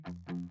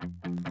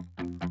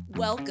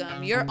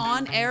Welcome. You're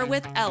on air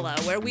with Ella,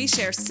 where we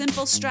share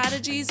simple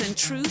strategies and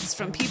truths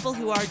from people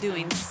who are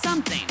doing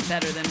something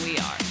better than we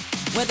are.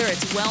 Whether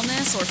it's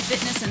wellness or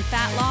fitness and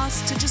fat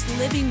loss, to just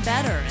living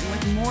better and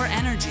with more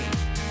energy,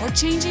 or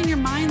changing your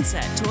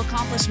mindset to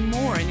accomplish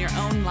more in your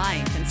own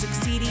life and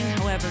succeeding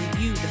however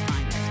you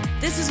define it.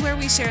 This is where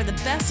we share the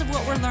best of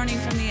what we're learning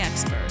from the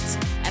experts,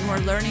 and we're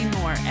learning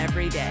more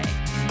every day.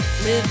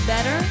 Live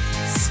better,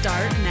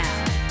 start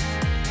now.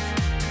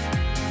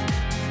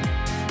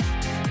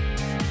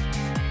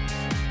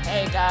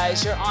 Hey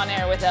guys, you're on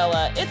air with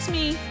Ella. It's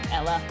me,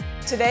 Ella.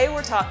 Today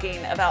we're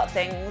talking about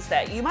things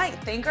that you might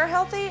think are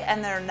healthy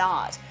and they're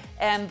not.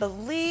 And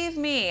believe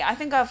me, I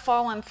think I've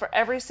fallen for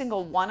every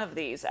single one of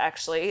these,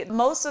 actually.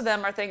 Most of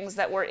them are things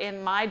that were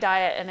in my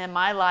diet and in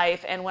my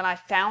life, and when I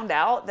found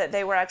out that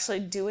they were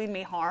actually doing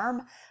me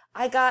harm,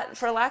 I got,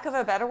 for lack of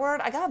a better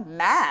word, I got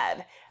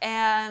mad.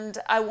 And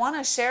I want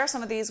to share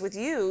some of these with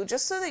you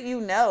just so that you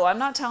know. I'm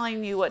not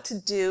telling you what to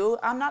do.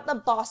 I'm not the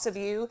boss of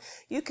you.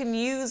 You can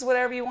use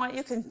whatever you want.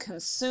 You can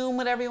consume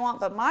whatever you want.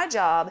 But my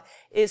job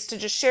is to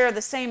just share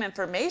the same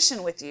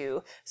information with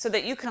you so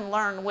that you can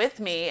learn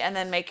with me and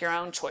then make your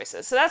own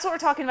choices. So that's what we're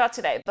talking about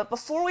today. But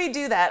before we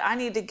do that, I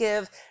need to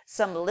give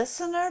some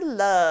listener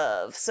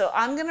love. So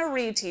I'm going to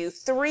read to you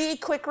 3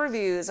 quick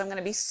reviews. I'm going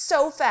to be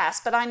so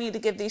fast, but I need to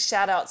give these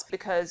shout outs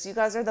because you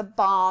guys are the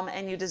bomb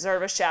and you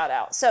deserve a shout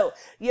out. So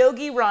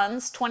Yogi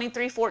Runs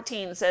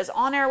 2314 says,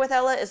 On Air with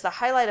Ella is the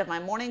highlight of my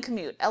morning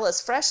commute.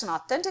 Ella's fresh and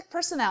authentic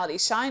personality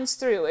shines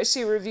through as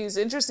she reviews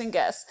interesting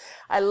guests.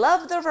 I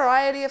love the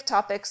variety of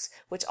topics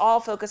which all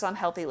focus on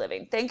healthy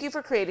living. Thank you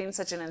for creating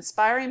such an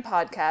inspiring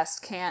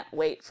podcast. Can't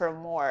wait for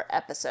more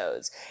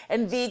episodes.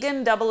 And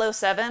Vegan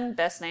 007,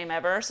 best name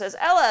ever, says,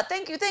 Ella,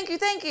 thank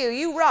you.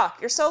 You rock.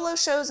 Your solo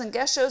shows and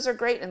guest shows are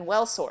great and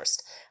well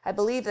sourced. I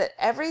believe that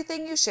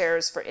everything you share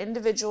is for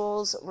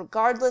individuals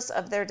regardless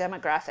of their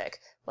demographic.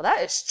 Well,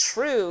 that is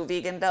true,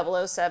 Vegan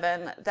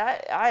 007.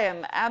 That I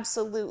am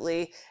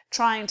absolutely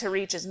trying to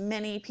reach as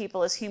many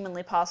people as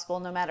humanly possible,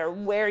 no matter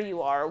where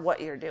you are or what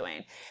you're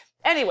doing.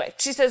 Anyway,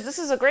 she says, this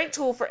is a great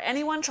tool for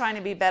anyone trying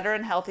to be better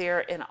and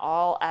healthier in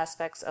all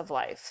aspects of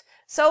life.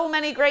 So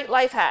many great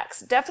life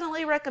hacks.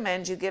 Definitely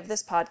recommend you give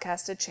this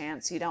podcast a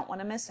chance. You don't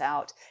want to miss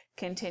out.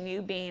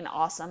 Continue being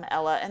awesome,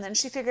 Ella. And then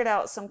she figured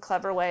out some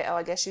clever way. Oh,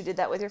 I guess you did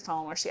that with your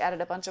phone, where she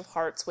added a bunch of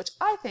hearts, which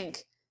I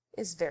think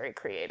is very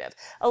creative.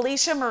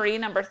 Alicia Marie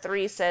number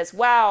 3 says,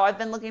 wow, I've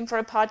been looking for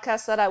a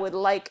podcast that I would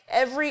like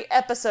every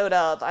episode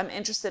of. I'm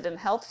interested in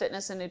health,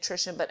 fitness, and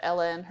nutrition, but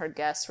Ella and her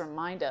guests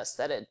remind us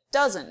that it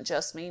doesn't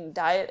just mean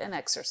diet and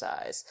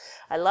exercise.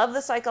 I love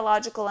the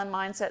psychological and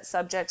mindset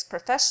subjects,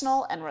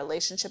 professional and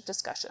relationship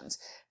discussions.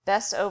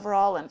 Best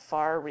overall and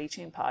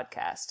far-reaching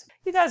podcast.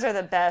 You guys are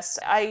the best.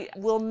 I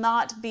will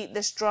not beat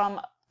this drum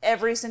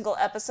every single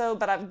episode,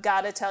 but I've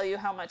got to tell you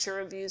how much your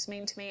reviews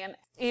mean to me. And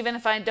even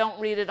if I don't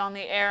read it on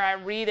the air, I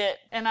read it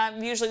and I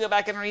usually go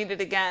back and read it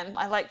again.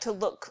 I like to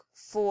look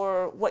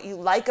for what you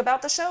like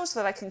about the show so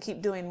that I can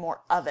keep doing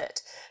more of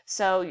it.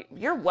 So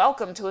you're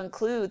welcome to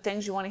include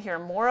things you want to hear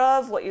more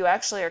of, what you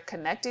actually are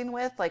connecting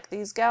with, like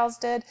these gals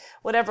did,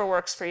 whatever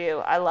works for you.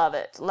 I love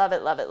it. Love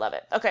it, love it, love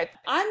it. Okay,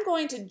 I'm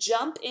going to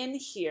jump in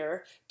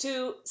here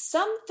to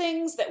some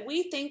things that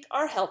we think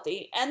are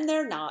healthy and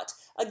they're not.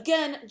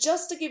 Again,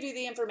 just to give you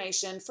the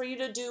information for you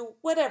to do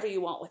whatever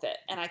you want with it.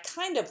 And I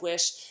kind of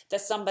wish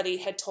that somebody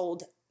had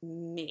told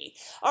me.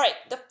 All right,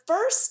 the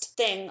first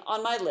thing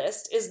on my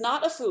list is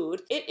not a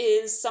food. It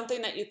is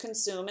something that you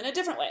consume in a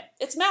different way.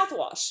 It's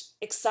mouthwash.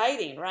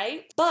 Exciting,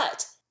 right?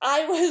 But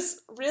I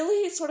was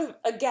really sort of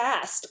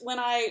aghast when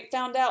I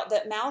found out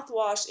that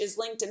mouthwash is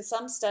linked in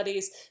some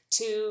studies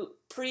to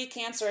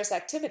precancerous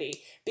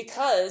activity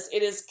because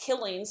it is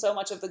killing so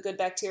much of the good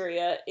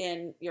bacteria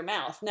in your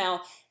mouth.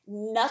 Now,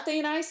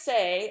 nothing I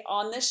say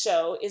on this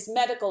show is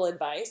medical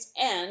advice,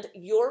 and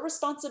your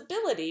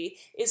responsibility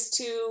is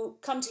to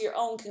come to your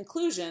own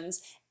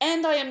conclusions.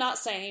 And I am not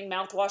saying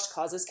mouthwash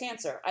causes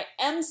cancer. I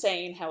am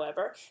saying,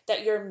 however,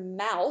 that your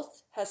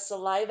mouth has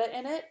saliva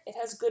in it, it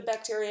has good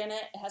bacteria in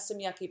it, it has some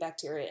yucky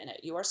bacteria in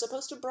it. You are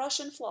supposed to brush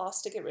and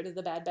floss to get rid of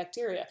the bad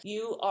bacteria.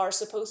 You are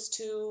supposed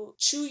to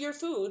chew your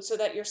food so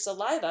that your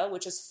saliva,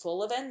 which is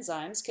full of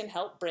enzymes, can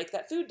help break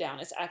that food down.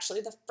 It's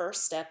actually the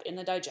first step in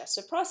the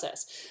digestive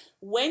process.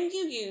 When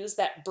you use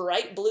that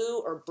bright blue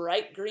or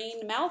bright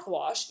green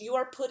mouthwash, you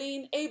are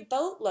putting a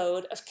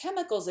boatload of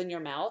chemicals in your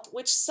mouth,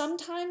 which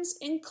sometimes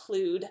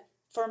include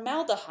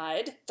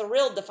formaldehyde,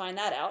 thrilled to find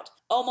that out,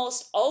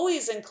 almost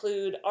always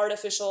include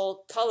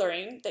artificial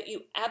coloring that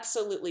you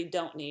absolutely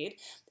don't need,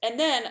 and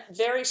then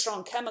very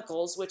strong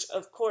chemicals, which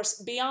of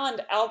course,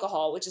 beyond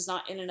alcohol, which is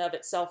not in and of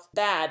itself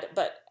bad,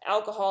 but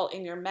alcohol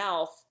in your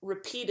mouth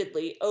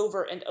repeatedly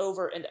over and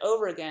over and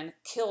over again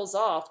kills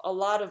off a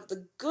lot of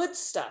the good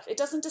stuff. It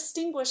doesn't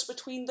distinguish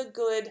between the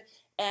good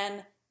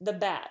and the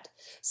bad.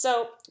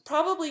 So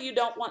probably you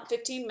don't want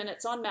 15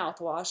 minutes on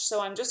mouthwash, so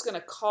I'm just going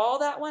to call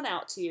that one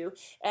out to you,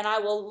 and I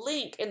will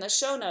link in the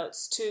show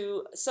notes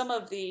to some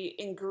of the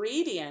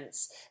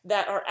ingredients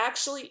that are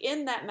actually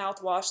in that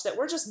mouthwash that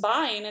we're just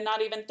buying and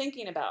not even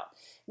thinking about.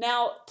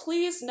 Now,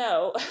 please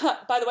know,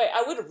 by the way,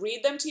 I would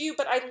read them to you,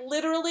 but I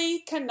literally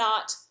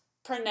cannot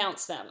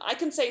pronounce them. I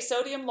can say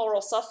sodium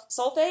lauryl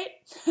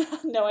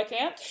sulfate, no I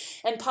can't,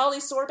 and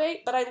polysorbate,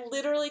 but I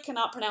literally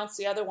cannot pronounce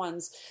the other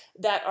ones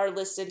that are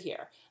listed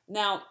here.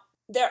 Now,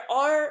 there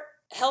are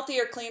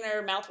healthier,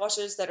 cleaner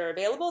mouthwashes that are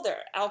available.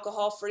 They're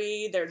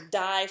alcohol-free, they're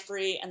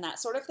dye-free, and that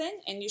sort of thing,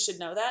 and you should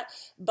know that.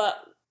 But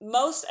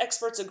most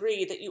experts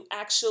agree that you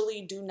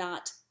actually do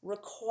not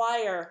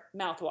require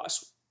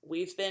mouthwash.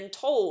 We've been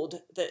told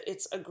that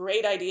it's a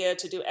great idea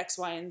to do X,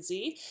 Y, and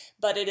Z,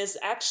 but it is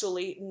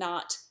actually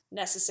not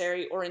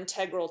necessary or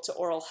integral to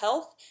oral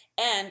health,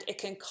 and it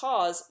can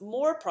cause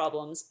more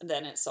problems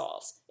than it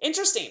solves.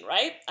 Interesting,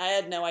 right? I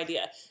had no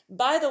idea.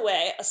 By the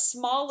way, a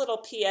small little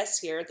PS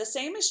here, the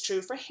same is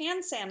true for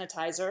hand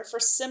sanitizer for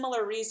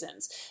similar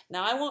reasons.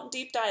 Now, I won't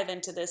deep dive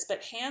into this,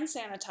 but hand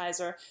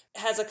sanitizer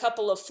has a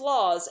couple of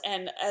flaws,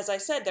 and as I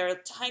said, they're a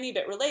tiny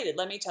bit related.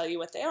 Let me tell you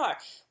what they are.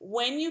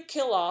 When you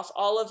kill off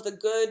all of the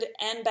good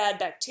and bad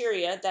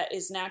bacteria that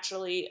is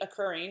naturally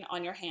occurring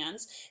on your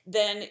hands,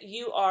 then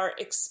you are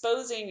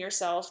exposing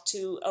yourself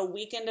to a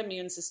weakened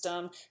immune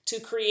system, to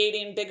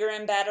creating bigger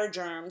and badder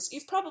germs.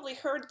 You've probably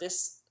heard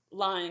this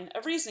line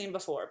of reasoning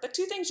before, but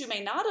two things you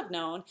may not have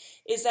known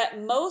is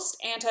that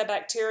most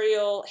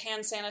antibacterial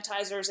hand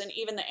sanitizers and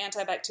even the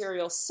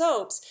antibacterial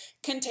soaps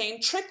contain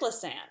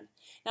triclosan.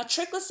 Now,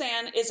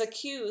 triclosan is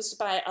accused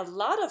by a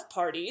lot of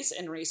parties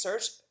in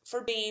research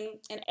for being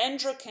an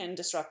endocrine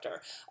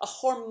disruptor, a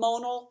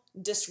hormonal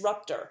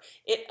disruptor.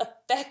 It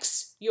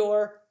affects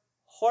your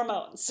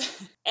hormones.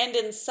 And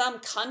in some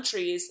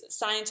countries,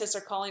 scientists are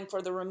calling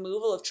for the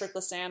removal of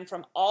triclosan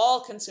from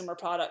all consumer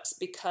products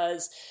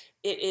because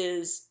it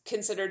is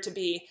considered to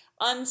be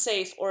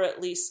unsafe or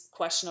at least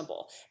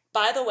questionable.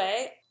 By the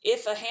way,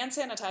 if a hand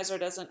sanitizer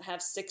doesn't have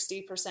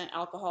 60%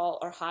 alcohol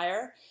or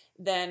higher,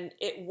 then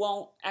it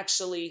won't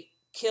actually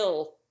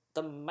kill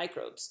the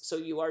microbes, so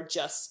you are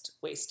just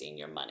wasting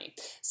your money.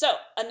 So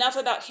enough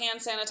about hand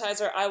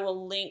sanitizer. I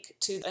will link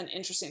to an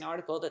interesting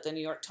article that the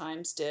New York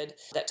Times did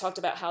that talked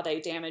about how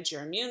they damage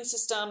your immune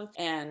system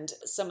and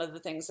some of the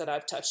things that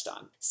I've touched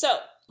on. So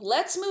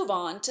let's move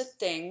on to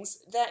things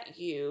that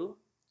you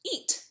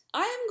eat.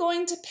 I am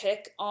going to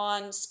pick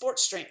on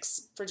sports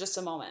drinks for just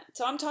a moment.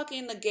 So I'm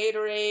talking the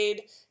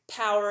Gatorade,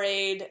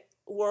 Powerade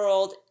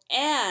world,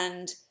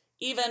 and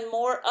even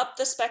more up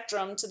the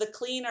spectrum to the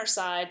cleaner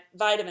side,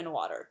 vitamin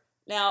water.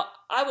 Now,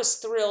 I was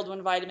thrilled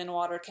when vitamin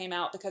water came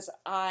out because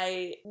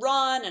I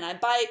run and I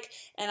bike,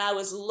 and I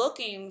was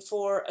looking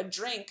for a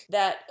drink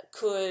that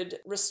could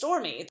restore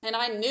me. And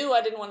I knew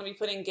I didn't want to be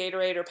putting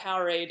Gatorade or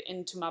Powerade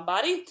into my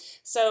body,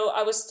 so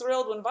I was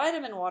thrilled when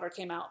vitamin water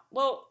came out.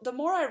 Well, the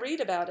more I read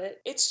about it,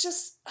 it's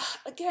just,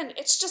 again,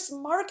 it's just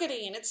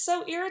marketing. It's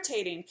so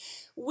irritating.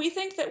 We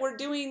think that we're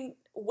doing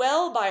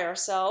well by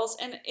ourselves,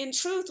 and in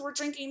truth we're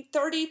drinking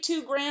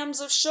 32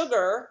 grams of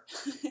sugar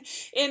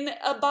in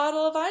a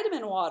bottle of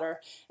vitamin water,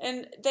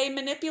 and they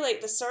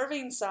manipulate the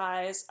serving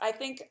size. I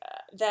think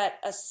that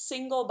a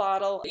single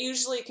bottle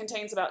usually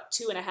contains about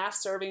 2.5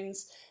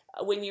 servings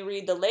when you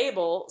read the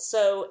label,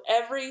 so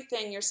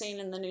everything you're seeing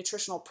in the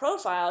nutritional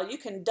profile you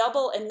can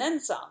double and then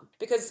some,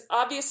 because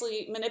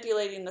obviously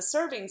manipulating the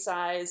serving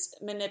size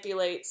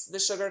manipulates the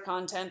sugar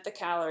content, the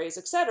calories,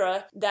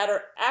 etc. that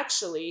are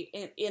actually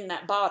in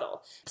that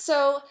bottle.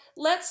 So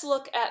let's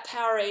look at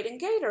Powerade and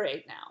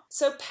Gatorade now.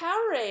 So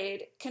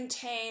Powerade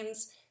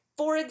contains,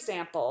 for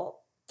example,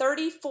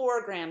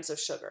 34 grams of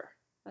sugar.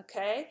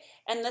 Okay,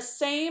 and the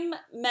same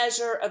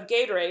measure of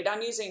Gatorade,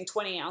 I'm using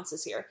 20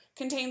 ounces here,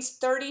 contains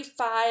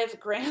 35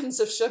 grams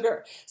of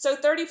sugar. So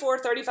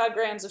 35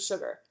 grams of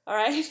sugar, all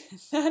right?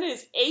 That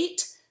is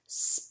 8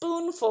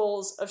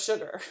 spoonfuls of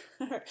sugar.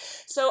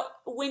 So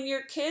when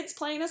your kid's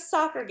playing a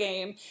soccer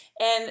game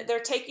and they're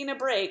taking a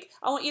break,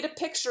 I want you to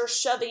picture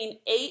shoving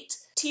 8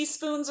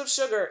 teaspoons of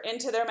sugar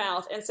into their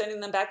mouth and sending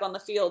them back on the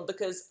field,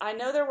 because I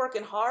know they're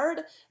working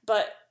hard,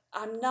 but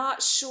I'm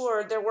not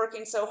sure they're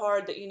working so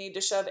hard that you need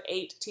to shove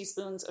 8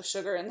 teaspoons of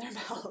sugar in their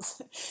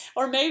mouths.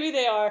 Or maybe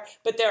they are,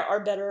 but there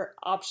are better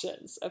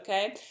options,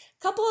 okay?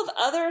 A couple of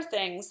other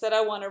things that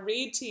I want to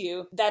read to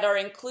you that are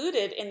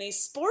included in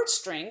these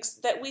sports drinks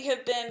that we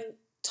have been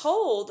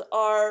told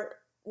are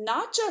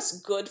not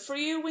just good for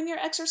you when you're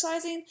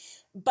exercising,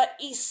 but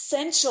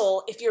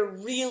essential if you're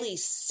really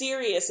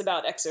serious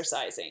about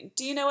exercising.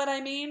 Do you know what I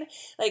mean?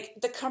 Like,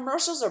 the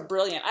commercials are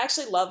brilliant. I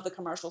actually love the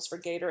commercials for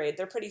Gatorade.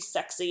 They're pretty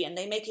sexy and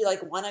they make you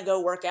like want to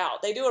go work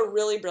out. They do a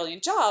really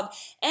brilliant job.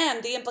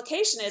 And the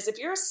implication is if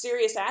you're a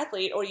serious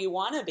athlete or you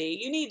want to be,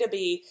 you need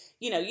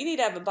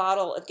to have a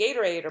bottle of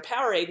Gatorade or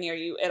Powerade near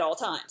you at all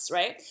times,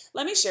 right?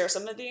 Let me share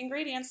some of the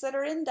ingredients that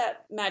are in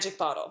that magic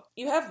bottle.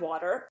 You have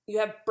water, you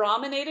have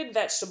brominated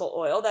vegetable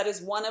oil. That is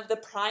one of the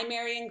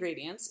primary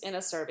ingredients in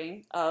a serving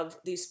marketing of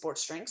these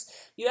sports drinks.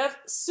 You have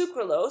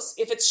sucralose,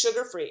 if it's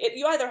sugar-free.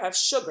 You either have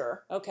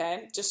sugar,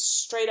 okay,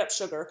 just straight up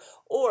sugar,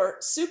 or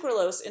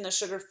sucralose in the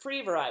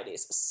sugar-free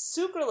varieties.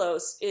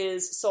 Sucralose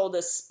is sold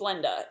as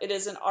Splenda. It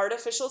is an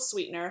artificial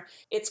sweetener.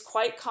 It's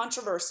quite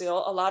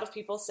controversial. A lot of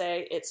people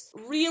say it's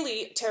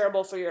really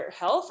terrible for your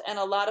health, and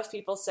a lot of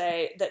people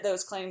say that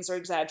those claims are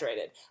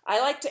exaggerated. I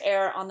like to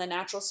err on the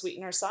natural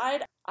sweetener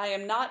side. I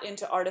am not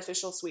into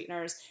artificial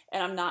sweeteners,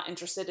 and I'm not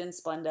interested in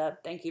Splenda.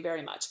 Thank you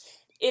very much.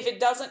 If it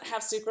doesn't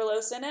have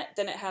sucralose in it,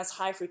 then it has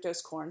high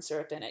fructose corn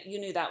syrup in it. You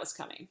knew that was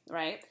coming,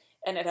 right?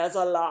 And it has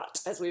a lot,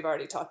 as we've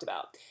already talked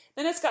about.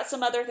 Then it's got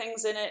some other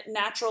things in it,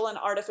 natural and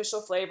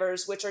artificial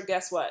flavors, which are,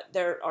 guess what?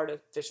 They're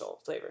artificial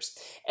flavors.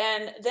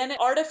 And then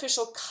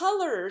artificial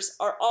colors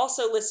are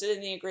also listed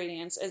in the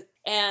ingredients.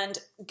 And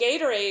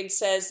Gatorade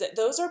says that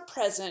those are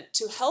present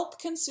to help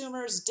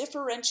consumers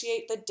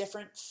differentiate the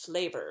different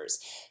flavors.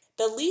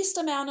 The least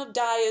amount of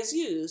dye is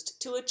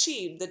used to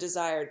achieve the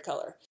desired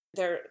color.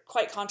 They're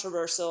quite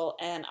controversial,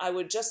 and I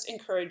would just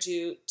encourage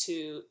you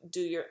to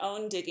do your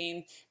own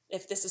digging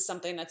if this is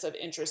something that's of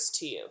interest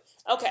to you.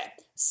 Okay,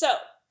 so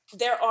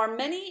there are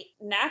many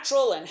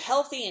natural and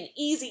healthy and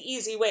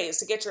easy ways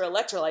to get your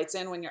electrolytes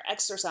in when you're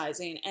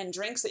exercising, and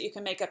drinks that you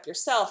can make up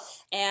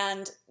yourself.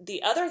 And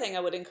the other thing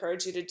I would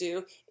encourage you to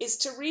do is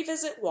to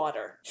revisit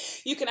water.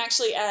 You can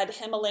actually add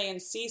Himalayan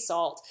sea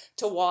salt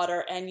to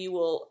water, and you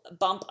will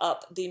bump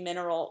up the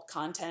mineral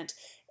content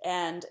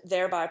and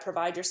thereby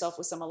provide yourself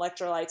with some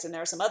electrolytes. And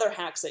there are some other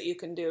hacks that you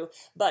can do,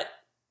 but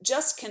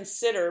just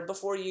consider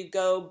before you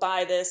go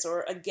buy this,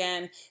 or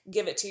again,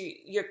 give it to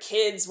your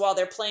kids while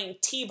they're playing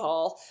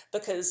t-ball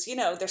because, you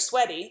know, they're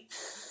sweaty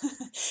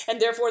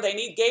and therefore they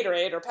need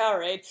Gatorade or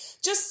Powerade.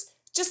 Just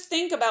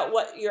think about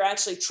what you're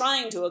actually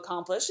trying to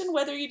accomplish and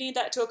whether you need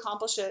that to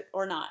accomplish it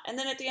or not. And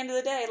then at the end of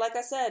the day, like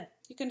I said,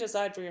 you can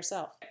decide for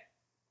yourself.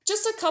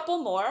 Just a couple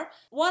more.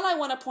 One I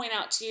want to point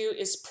out to you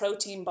is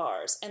protein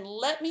bars. And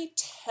let me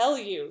tell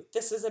you,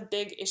 this is a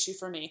big issue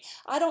for me.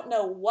 I don't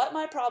know what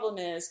my problem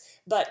is,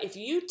 but if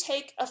you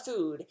take a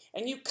food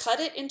and you cut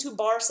it into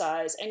bar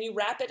size and you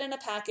wrap it in a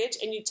package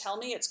and you tell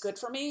me it's good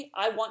for me,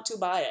 I want to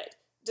buy it.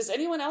 Does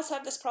anyone else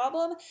have this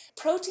problem?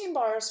 Protein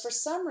bars, for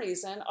some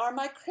reason, are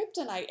my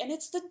kryptonite, and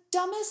it's the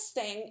dumbest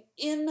thing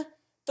in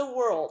the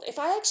world. If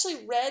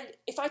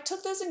I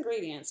took those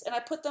ingredients and I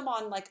put them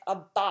on like a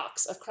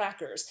box of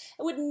crackers,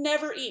 I would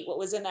never eat what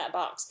was in that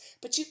box.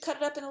 But you cut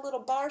it up in a little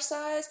bar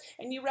size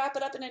and you wrap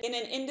it up in an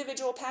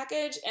individual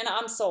package, and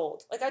I'm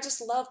sold. Like, I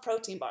just love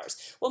protein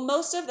bars. Well,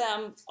 most of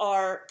them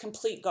are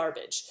complete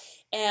garbage.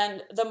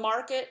 And the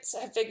markets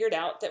have figured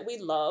out that we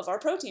love our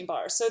protein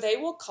bars. So they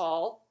will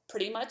call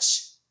pretty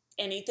much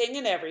anything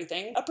and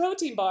everything a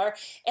protein bar,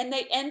 and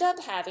they end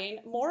up having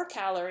more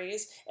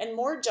calories and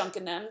more junk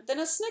in them than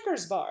a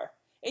Snickers bar.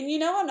 And you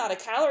know I'm not a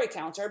calorie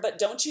counter, but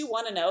don't you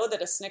want to know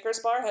that a Snickers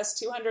bar has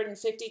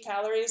 250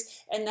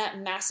 calories and that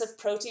massive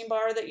protein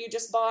bar that you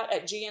just bought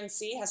at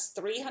GNC has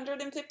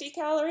 350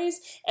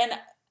 calories and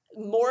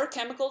more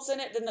chemicals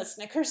in it than the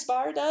Snickers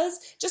bar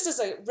does? Just as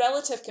a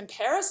relative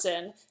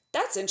comparison,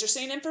 that's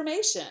interesting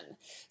information.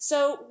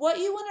 So what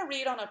you want to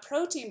read on a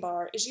protein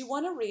bar is you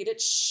want to read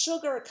its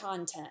sugar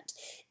content.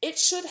 It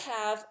should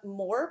have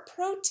more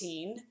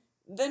protein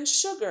than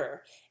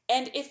sugar.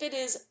 And if it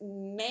is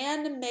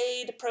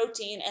man-made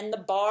protein and the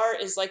bar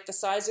is like the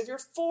size of your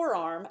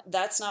forearm,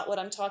 that's not what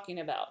I'm talking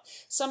about.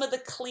 Some of the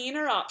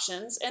cleaner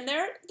options, and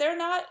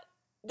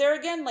they're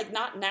again like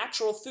not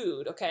natural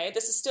food, okay?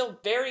 This is still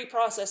very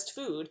processed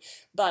food,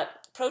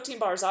 but protein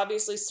bars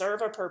obviously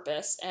serve a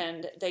purpose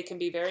and they can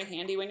be very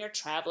handy when you're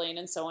traveling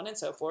and so on and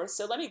so forth.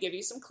 So let me give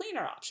you some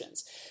cleaner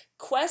options.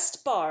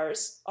 Quest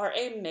bars are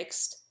a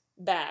mixed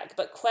bag,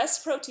 but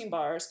Quest protein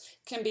bars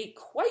can be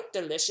quite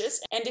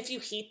delicious. And if you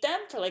heat them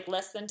for like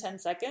less than 10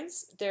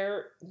 seconds,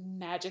 they're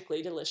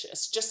magically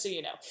delicious, just so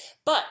you know.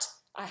 But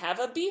I have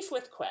a beef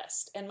with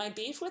Quest, and my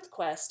beef with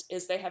Quest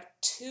is they have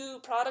two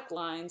product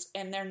lines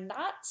and they're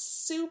not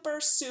super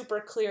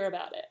clear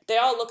about it. They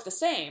all look the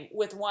same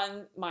with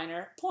one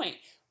minor point.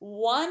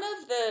 One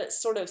of the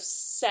sort of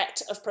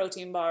set of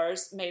protein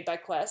bars made by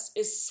Quest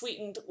is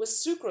sweetened with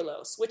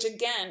sucralose, which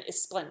again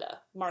is Splenda,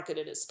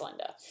 marketed as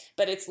Splenda,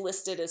 but it's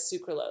listed as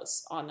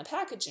sucralose on the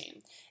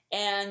packaging.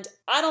 And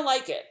I don't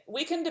like it.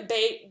 We can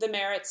debate the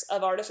merits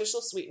of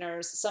artificial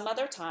sweeteners some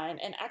other time,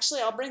 and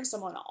actually I'll bring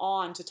someone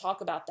on to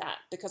talk about that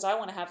because I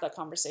want to have that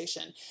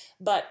conversation.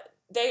 But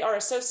they are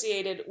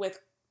associated with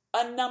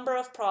a number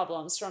of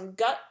problems from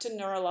gut to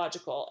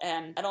neurological,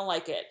 and I don't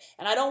like it,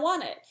 and I don't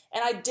want it.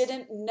 And I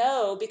didn't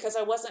know because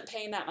I wasn't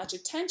paying that much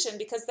attention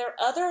because their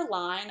other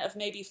line of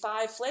maybe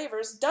 5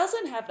 flavors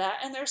doesn't have that,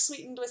 and they're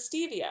sweetened with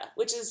stevia,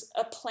 which is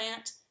a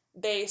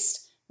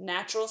plant-based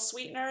natural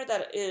sweetener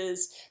that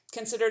is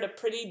considered a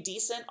pretty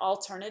decent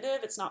alternative.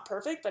 It's not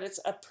perfect, but it's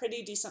a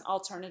pretty decent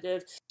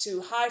alternative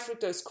to high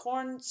fructose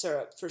corn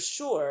syrup for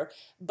sure,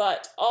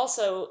 but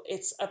also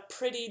it's a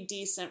pretty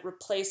decent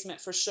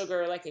replacement for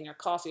sugar like in your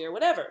coffee or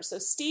whatever. So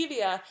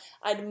stevia,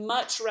 I'd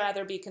much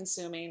rather be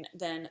consuming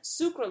than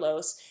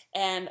sucralose,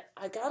 and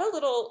I got a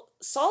little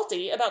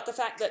salty about the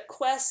fact that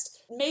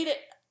Quest made it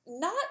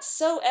not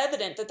so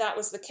evident that that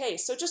was the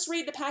case. So just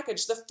read the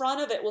package. The front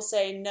of it will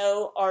say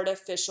no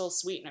artificial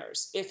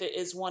sweeteners if it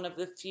is one of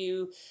the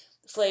few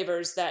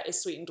flavors that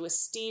is sweetened with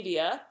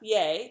stevia,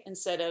 yay,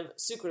 instead of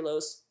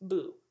sucralose,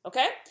 boo.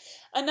 Okay?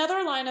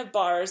 Another line of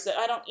bars that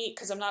I don't eat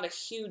because I'm not a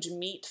huge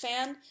meat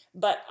fan,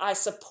 but I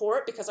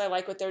support because I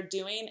like what they're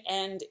doing,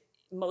 and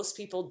most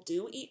people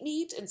do eat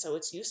meat, and so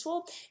it's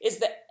useful, is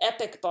the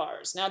Epic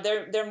bars. Now,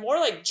 they're more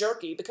like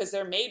jerky because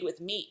they're made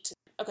with meat.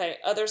 Okay,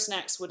 other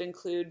snacks would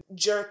include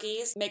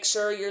jerkies. Make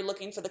sure you're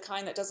looking for the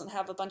kind that doesn't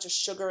have a bunch of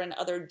sugar and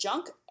other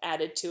junk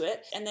added to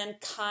it. And then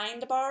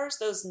Kind bars,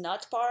 those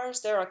nut bars,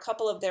 there are a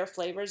couple of their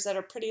flavors that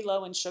are pretty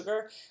low in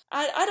sugar.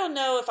 I don't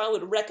know if I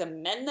would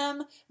recommend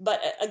them,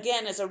 but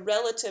again, as a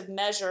relative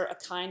measure, a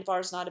Kind bar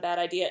is not a bad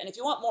idea. And if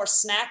you want more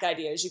snack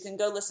ideas, you can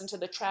go listen to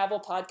the travel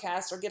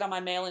podcast or get on my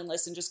mailing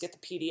list and just get the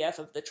PDF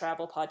of the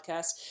travel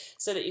podcast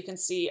so that you can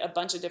see a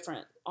bunch of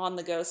different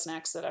on-the-go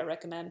snacks that I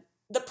recommend.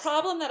 The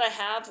problem that I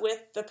have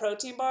with the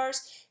protein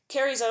bars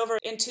carries over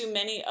into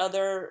many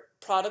other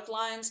product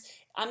lines.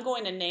 I'm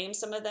going to name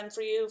some of them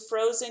for you.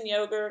 Frozen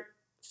yogurt,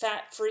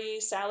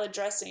 fat-free salad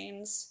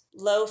dressings,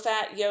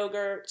 low-fat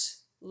yogurt,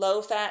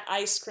 low-fat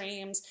ice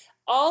creams.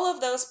 All of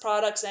those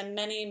products and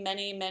many,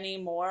 many, many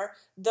more,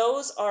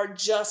 those are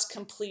just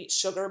complete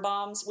sugar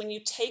bombs. When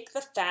you take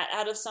the fat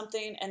out of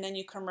something and then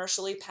you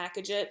commercially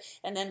package it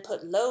and then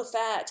put low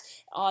fat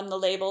on the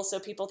label so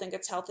people think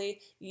it's healthy,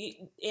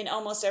 in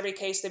almost every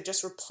case, they've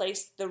just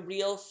replaced the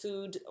real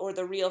food or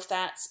the real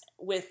fats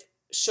with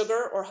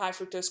sugar or high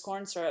fructose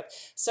corn syrup.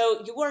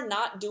 So you are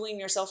not doing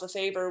yourself a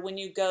favor when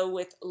you go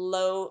with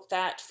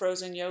low-fat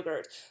frozen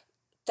yogurt,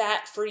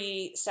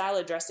 fat-free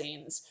salad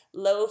dressings,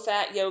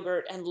 low-fat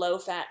yogurt, and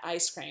low-fat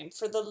ice cream.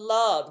 For the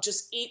love,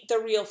 just eat the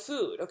real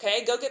food,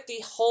 okay? Go get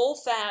the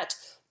whole-fat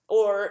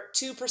or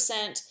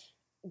 2%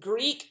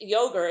 Greek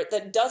yogurt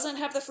that doesn't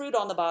have the fruit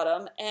on the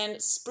bottom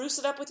and spruce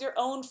it up with your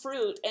own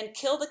fruit and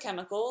kill the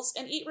chemicals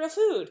and eat real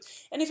food.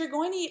 And if you're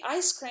going to eat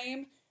ice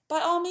cream, by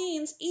all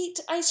means,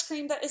 eat ice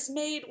cream that is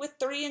made with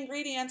 3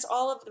 ingredients,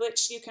 all of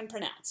which you can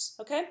pronounce,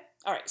 okay?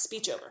 All right,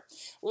 speech over.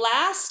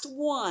 Last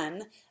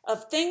one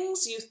of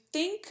things you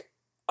think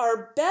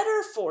are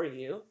better for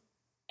you,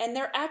 and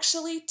they're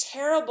actually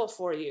terrible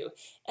for you.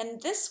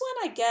 And this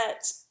one I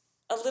get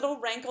a little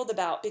rankled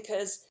about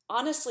because,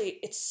 honestly,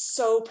 it's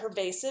so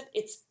pervasive.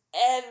 It's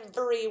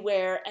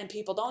everywhere, and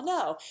people don't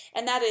know.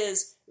 And that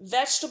is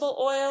vegetable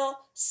oil,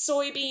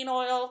 soybean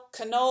oil,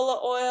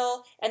 canola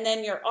oil, and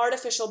then your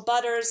artificial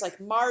butters like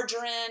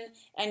margarine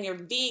and your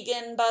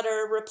vegan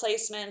butter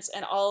replacements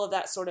and all of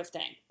that sort of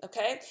thing,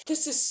 okay?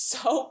 This is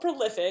so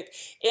prolific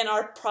in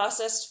our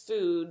processed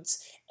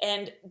foods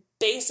and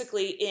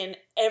basically in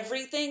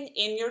everything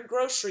in your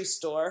grocery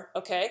store,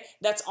 okay,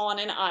 that's on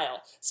an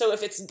aisle. So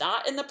if it's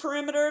not in the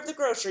perimeter of the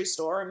grocery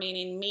store,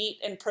 meaning meat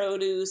and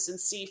produce and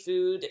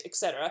seafood,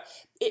 etc.,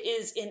 it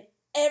is in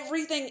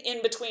everything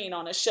in between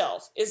on a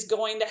shelf is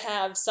going to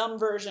have some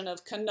version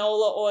of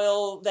canola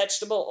oil,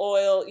 vegetable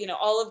oil,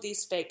 all of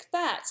these fake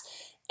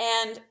fats.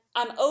 And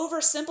I'm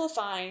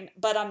oversimplifying,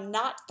 but I'm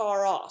not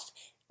far off.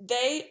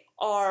 They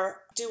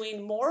are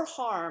doing more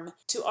harm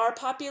to our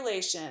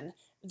population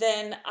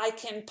than I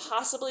can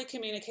possibly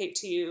communicate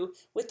to you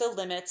with the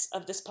limits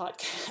of this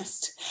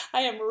podcast. I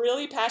am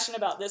really passionate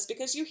about this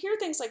because you hear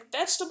things like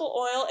vegetable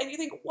oil and you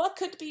think, what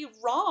could be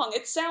wrong?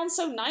 It sounds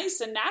so nice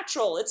and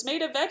natural. It's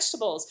made of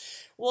vegetables.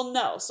 Well,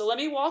 no. So let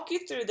me walk you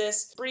through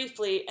this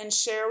briefly and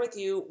share with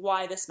you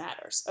why this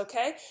matters,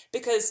 okay?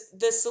 Because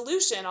the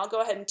solution, I'll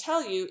go ahead and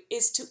tell you,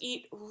 is to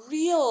eat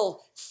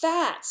real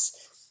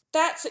fats.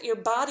 Fats that your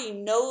body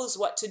knows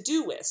what to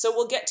do with. So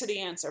we'll get to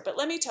the answer, but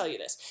let me tell you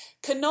this.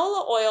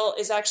 Canola oil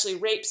is actually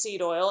rapeseed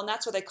oil, and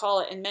that's what they call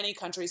it in many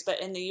countries, but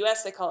in the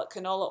US they call it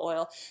canola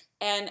oil.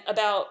 And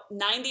about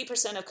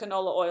 90% of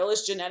canola oil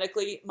is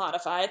genetically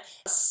modified.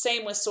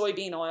 Same with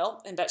soybean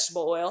oil and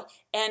vegetable oil.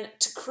 And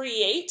to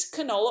create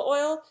canola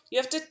oil, you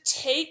have to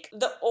take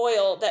the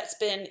oil that's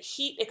been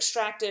heat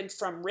extracted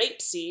from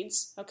rape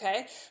seeds,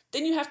 okay?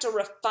 Then you have to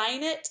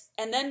refine it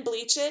and then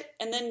bleach it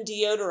and then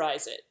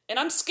deodorize it. And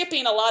I'm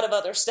skipping a lot of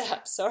other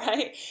steps, all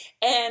right?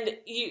 And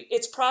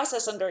it's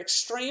processed under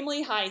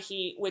extremely high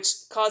heat, which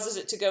causes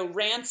it to go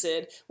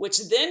rancid,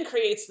 which then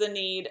creates the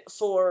need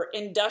for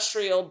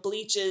industrial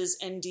bleaches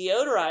and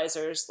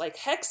deodorizers like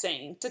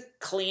hexane to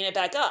clean it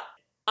back up.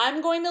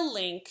 I'm going to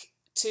link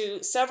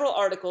to several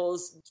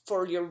articles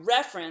for your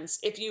reference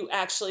if you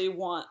actually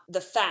want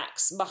the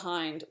facts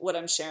behind what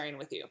I'm sharing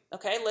with you.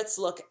 Okay, let's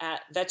look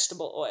at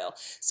vegetable oil.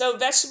 So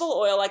vegetable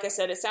oil, like I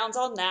said, it sounds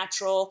all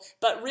natural,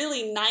 but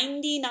really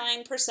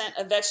 99%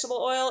 of vegetable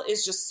oil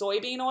is just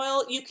soybean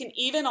oil. You can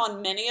even,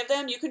 on many of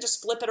them, you can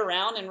just flip it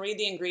around and read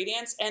the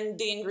ingredients, and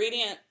the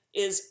ingredient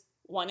is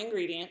one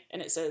ingredient,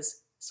 and it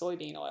says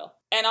soybean oil.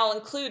 And I'll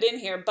include in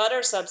here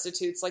butter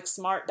substitutes like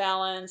Smart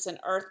Balance and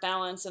Earth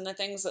Balance and the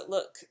things that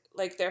look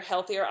like they're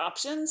healthier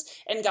options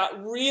and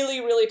got really,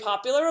 really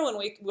popular when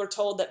we were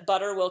told that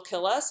butter will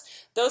kill us.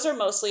 Those are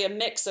mostly a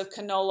mix of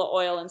canola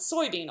oil and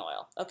soybean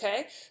oil,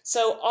 okay?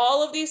 So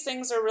all of these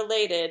things are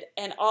related,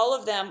 and all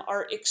of them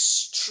are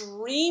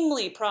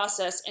extremely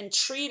processed and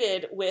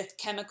treated with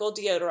chemical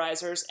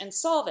deodorizers and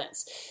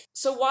solvents.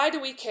 So why do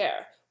we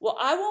care? Well,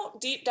 I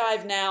won't deep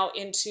dive now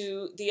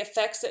into the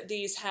effects that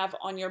these have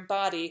on your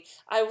body.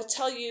 I will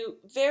tell you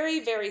very,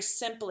 very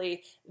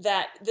simply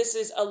that this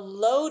is a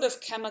load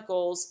of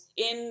chemicals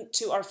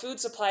into our food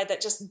supply that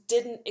just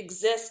didn't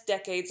exist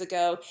decades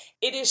ago.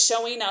 It is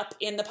showing up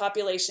in the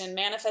population,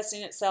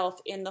 manifesting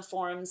itself in the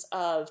forms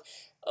of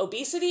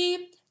obesity,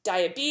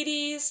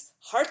 diabetes,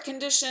 heart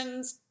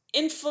conditions,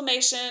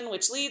 inflammation,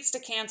 which leads to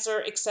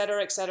cancer, et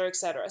cetera, et cetera, et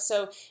cetera.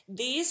 So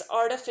these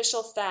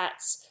artificial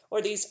fats,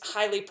 or these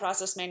highly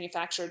processed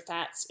manufactured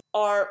fats,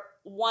 are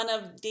one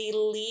of the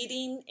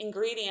leading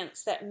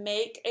ingredients that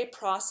make a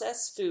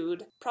processed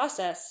food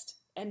processed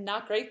and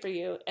not great for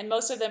you. And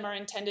most of them are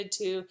intended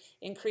to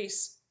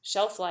increase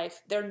shelf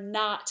life. They're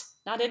not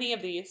any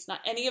of these,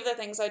 not any of the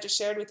things I just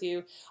shared with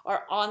you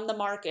are on the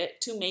market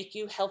to make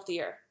you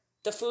healthier.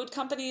 The food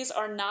companies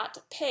are not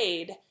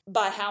paid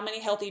by how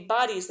many healthy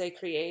bodies they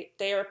create.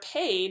 They are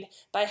paid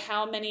by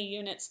how many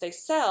units they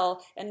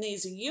sell, and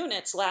these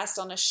units last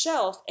on a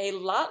shelf a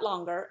lot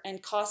longer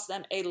and cost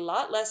them a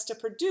lot less to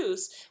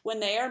produce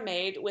when they are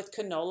made with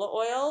canola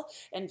oil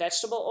and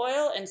vegetable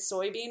oil and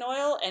soybean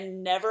oil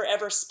and never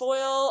ever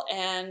spoil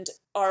and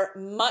are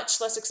much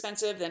less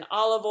expensive than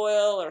olive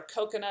oil or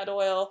coconut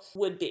oil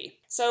would be.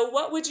 So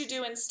what would you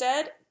do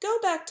instead? Go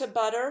back to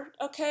butter,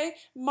 okay?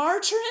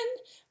 Margarine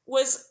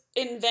was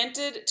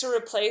invented to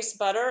replace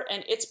butter,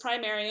 and its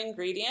primary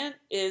ingredient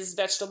is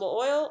vegetable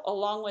oil,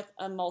 along with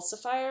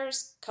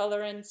emulsifiers,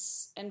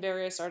 colorants, and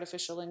various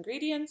artificial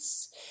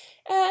ingredients.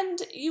 And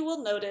you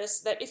will notice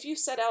that if you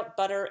set out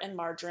butter and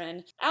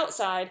margarine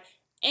outside,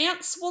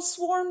 ants will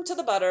swarm to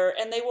the butter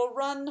and they will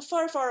run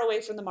far, far away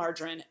from the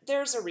margarine.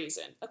 There's a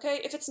reason, okay?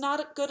 If it's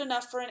not good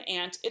enough for an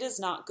ant, it is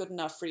not good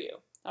enough for you.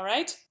 All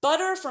right?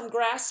 Butter from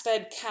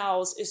grass-fed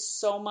cows is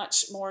so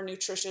much more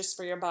nutritious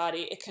for your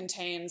body. It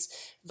contains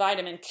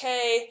vitamin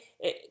K,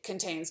 it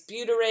contains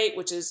butyrate,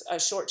 which is a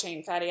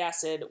short-chain fatty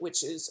acid,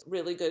 which is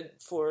really good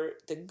for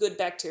the good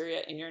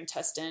bacteria in your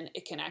intestine.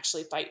 It can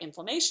actually fight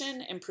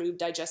inflammation, improve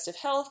digestive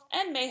health,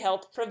 and may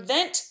help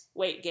prevent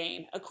weight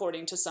gain,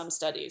 according to some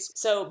studies.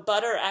 So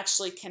butter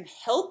actually can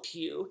help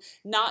you,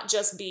 not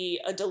just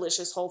be a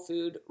delicious whole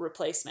food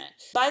replacement.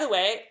 By the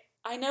way,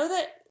 I know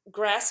that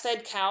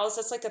grass-fed cows,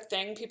 that's like a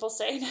thing people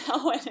say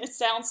now, and it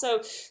sounds so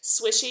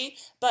swishy,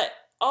 but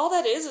all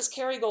that is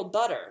Kerrygold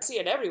butter. I see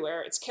it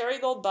everywhere. It's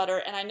Kerrygold butter,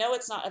 and I know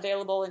it's not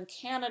available in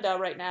Canada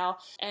right now,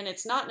 and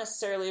it's not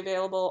necessarily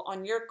available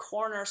on your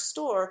corner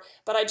store,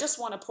 but I just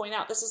want to point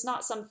out this is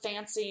not some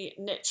fancy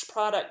niche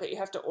product that you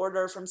have to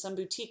order from some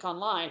boutique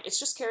online. It's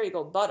just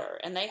Kerrygold butter,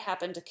 and they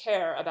happen to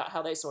care about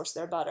how they source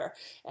their butter.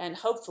 And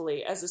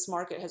hopefully, as this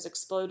market has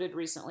exploded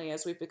recently,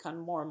 as we've become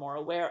more and more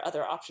aware,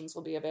 other options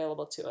will be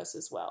available to us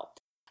as well.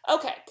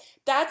 Okay,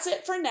 that's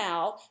it for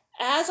now.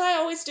 As I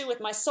always do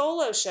with my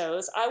solo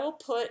shows, I will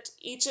put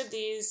each of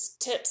these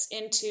tips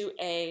into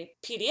a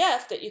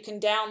PDF that you can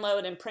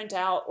download and print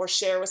out or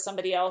share with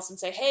somebody else and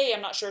say, hey,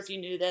 I'm not sure if you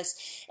knew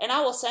this, and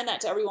I will send that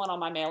to everyone on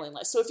my mailing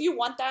list. So if you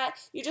want that,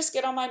 you just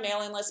get on my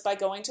mailing list by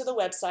going to the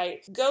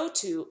website. Go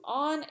to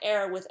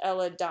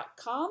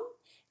onairwithella.com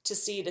to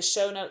see the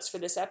show notes for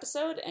this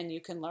episode, and you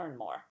can learn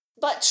more.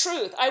 But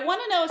truth, I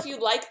want to know if you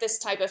like this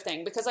type of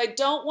thing, because I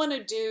don't want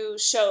to do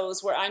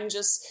shows where I'm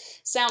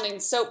just sounding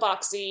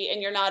soapboxy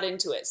and you're not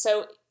into it.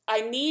 So I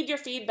need your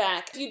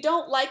feedback. If you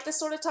don't like this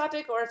sort of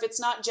topic, or if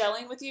it's not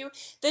gelling with you,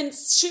 then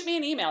shoot me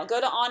an email.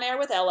 Go to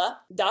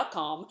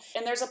onairwithella.com,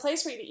 and there's a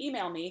place for you to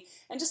email me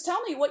and just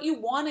tell me what you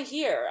want to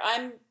hear.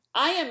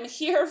 I am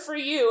here for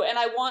you, and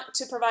I want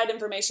to provide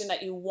information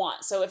that you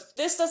want. So if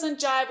this doesn't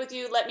jive with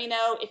you, let me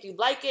know. If you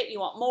like it, you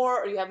want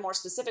more, or you have more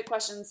specific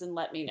questions, then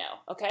let me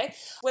know, okay?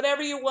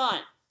 Whatever you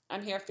want,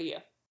 I'm here for you.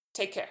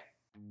 Take care.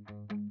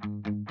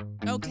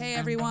 Okay,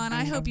 everyone,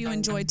 I hope you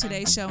enjoyed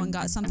today's show and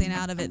got something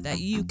out of it that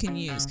you can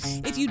use.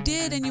 If you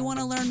did and you want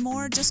to learn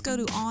more, just go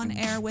to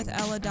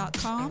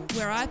onairwithella.com,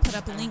 where I put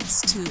up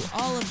links to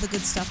all of the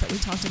good stuff that we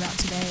talked about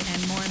today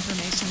and more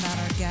information about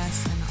our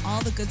guests and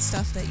all the good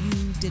stuff that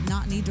you did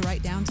not need to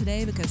write down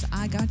today, because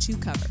I got you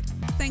covered.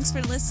 Thanks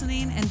for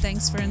listening, and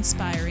thanks for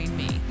inspiring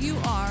me. You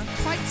are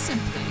quite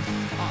simply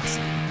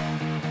awesome.